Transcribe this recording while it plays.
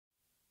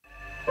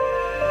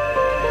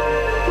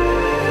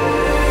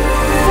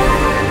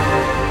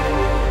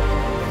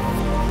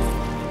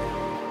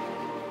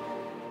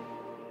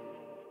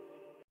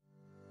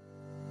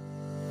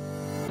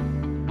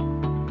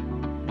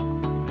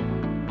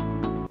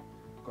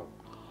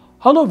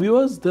Hello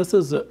viewers, this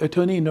is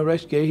attorney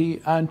Naresh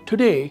Gehi, and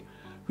today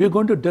we are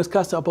going to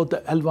discuss about the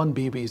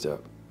L1B visa.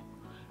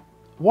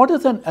 What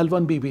is an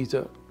L1B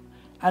visa?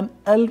 An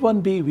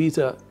L1B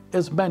visa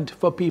is meant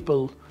for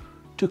people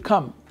to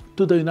come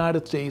to the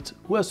United States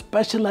who have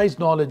specialized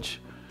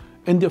knowledge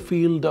in their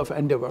field of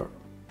endeavor.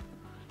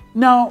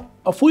 Now,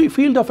 a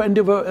field of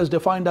endeavor is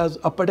defined as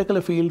a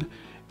particular field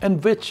in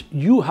which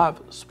you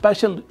have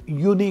special,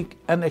 unique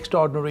and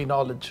extraordinary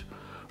knowledge,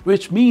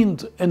 which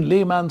means in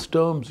layman's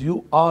terms,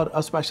 you are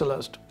a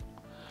specialist.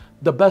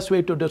 The best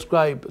way to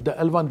describe the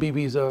L1B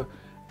visa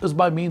is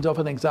by means of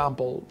an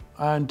example.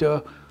 And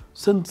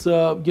since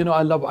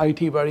I love IT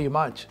very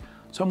much,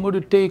 so I'm going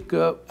to take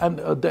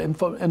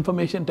the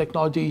information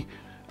technology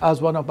as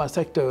one of my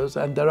sectors,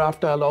 and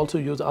thereafter I'll also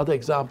use other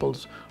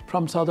examples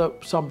from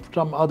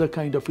some other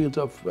kind of fields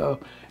of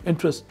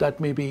interest that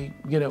may be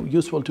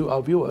useful to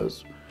our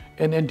viewers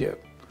in India.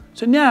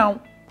 So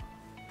now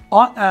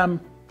I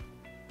am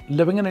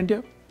living in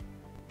India,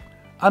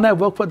 and I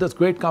work for this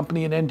great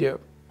company in India,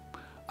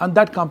 and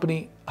that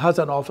company has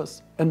an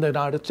office in the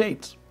United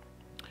States,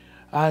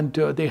 and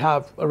they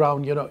have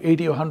around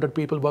 80 or 100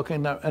 people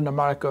working in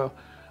America,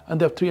 and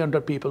they have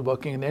 300 people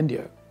working in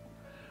India.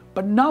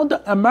 But now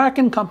the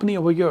American company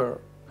over here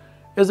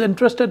is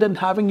interested in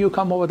having you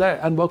come over there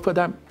and work for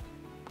them.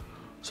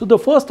 So the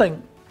first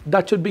thing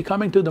that should be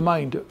coming to the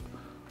mind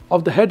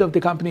of the head of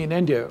the company in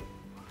India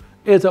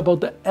is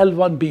about the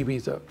L1B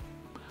visa,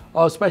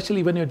 or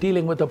especially when you're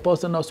dealing with a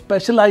person of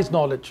specialized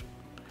knowledge.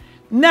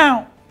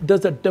 Now,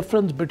 there's a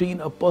difference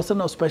between a person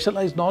of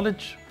specialized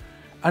knowledge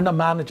and a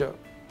manager.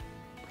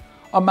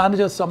 A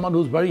manager is someone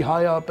who's very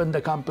high up in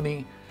the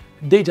company.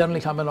 They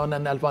generally come in on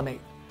an L1A.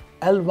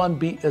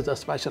 L1B is a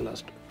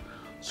specialist.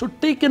 So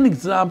take an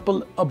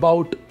example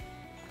about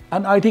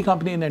an IT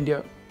company in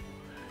India.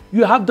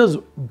 You have this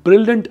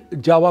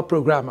brilliant Java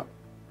programmer.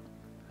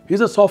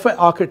 He's a software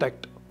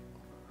architect.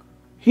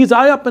 He's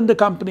high up in the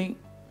company,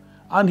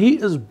 and he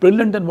is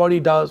brilliant in what he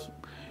does.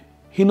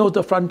 He knows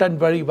the front end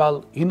very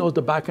well. He knows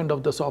the back end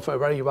of the software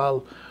very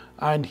well.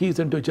 And he's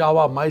into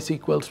Java,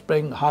 MySQL,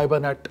 Spring,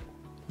 Hibernate.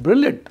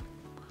 Brilliant.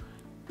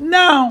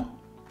 Now,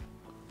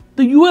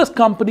 the US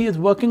company is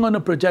working on a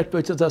project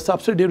which is a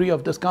subsidiary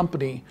of this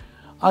company,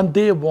 and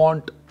they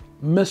want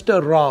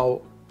Mr.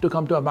 Rao to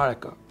come to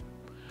America.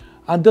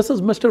 And this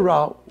is Mr.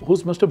 Rao,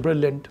 who's Mr.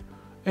 Brilliant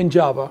in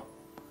Java,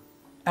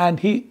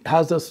 and he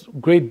has this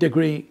great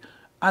degree,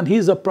 and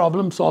he's a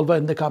problem solver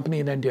in the company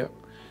in India.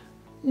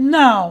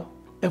 Now,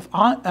 if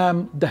I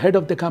am the head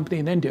of the company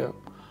in India,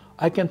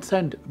 I can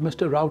send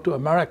Mr. Rao to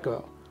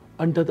America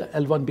under the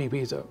L1B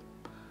visa.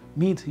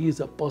 Means he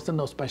is a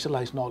person of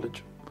specialized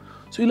knowledge.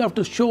 So you'll have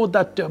to show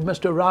that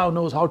Mr. Rao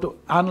knows how to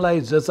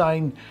analyze,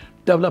 design,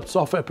 develop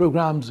software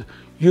programs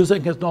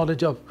using his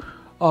knowledge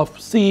of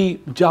C,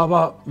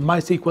 Java,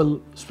 MySQL,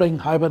 Spring,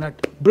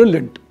 Hibernate.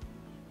 Brilliant.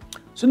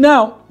 So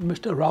now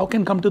Mr. Rao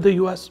can come to the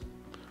US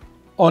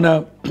on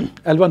a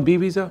L1B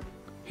visa.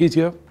 He's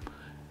here.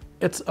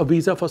 It's a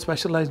visa for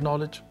specialized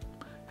knowledge.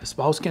 His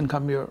spouse can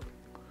come here,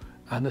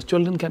 and his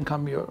children can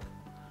come here.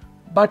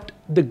 But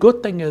the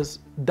good thing is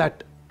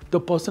that the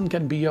person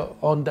can be here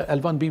on the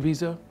L1B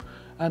visa,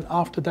 and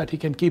after that he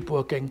can keep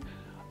working.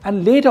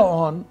 And later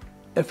on,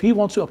 if he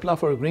wants to apply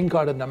for a green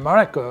card in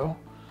America,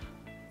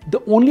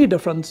 the only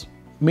difference,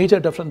 major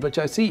difference which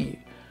I see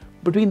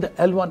between the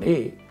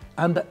L1A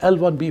and the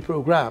L1B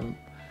program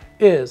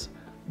is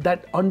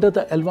that under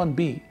the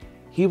L1B,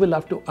 he will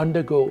have to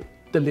undergo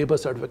the labor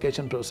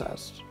certification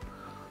process.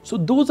 So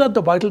those are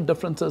the vital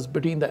differences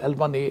between the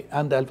L1A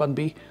and the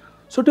L1B.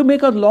 So to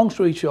make a long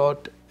story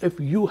short, if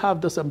you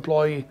have this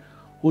employee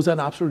who's an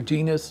absolute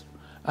genius,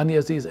 and he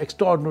has these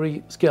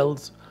extraordinary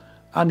skills,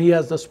 and he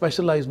has the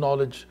specialized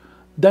knowledge,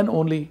 then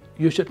only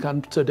you should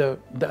consider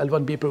the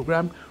L1B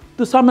program.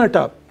 To sum it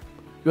up,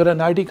 you're an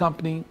IT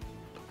company,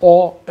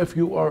 or if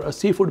you are a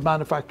seafood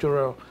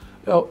manufacturer,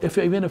 or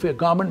even if you're a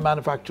garment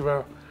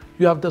manufacturer,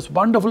 you have this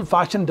wonderful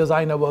fashion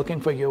designer working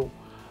for you,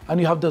 and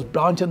you have this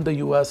branch in the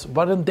US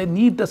wherein they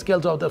need the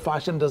skills of the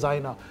fashion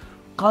designer.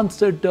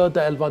 Consider the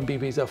L1B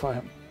visa for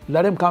him.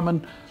 Let him come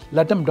and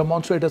let him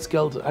demonstrate his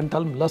skills and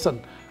tell him,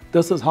 listen,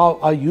 this is how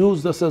I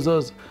use the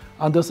scissors,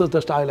 and this is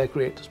the style I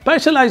create.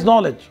 Specialized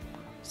knowledge.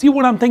 See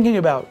what I'm thinking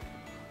about?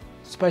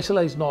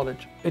 Specialized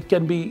knowledge. It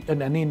can be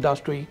in any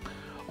industry,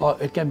 or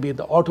it can be in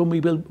the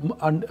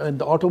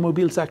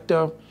automobile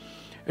sector.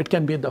 It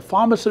can be in the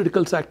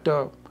pharmaceutical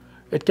sector.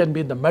 It can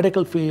be in the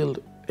medical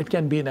field. It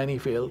can be in any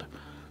field.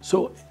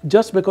 So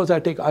just because I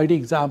take IT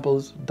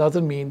examples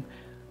doesn't mean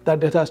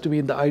that it has to be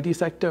in the IT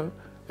sector.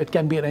 It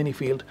can be in any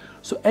field.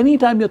 So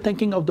anytime you're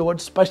thinking of the word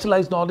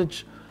specialized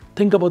knowledge,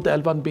 think about the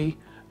L1B,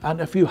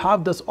 and if you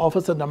have this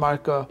office in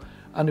America,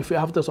 and if you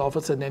have this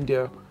office in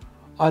India,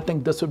 I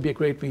think this would be a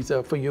great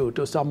visa for you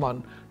to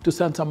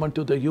send someone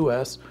to the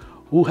US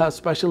who has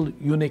special,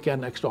 unique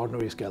and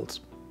extraordinary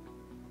skills.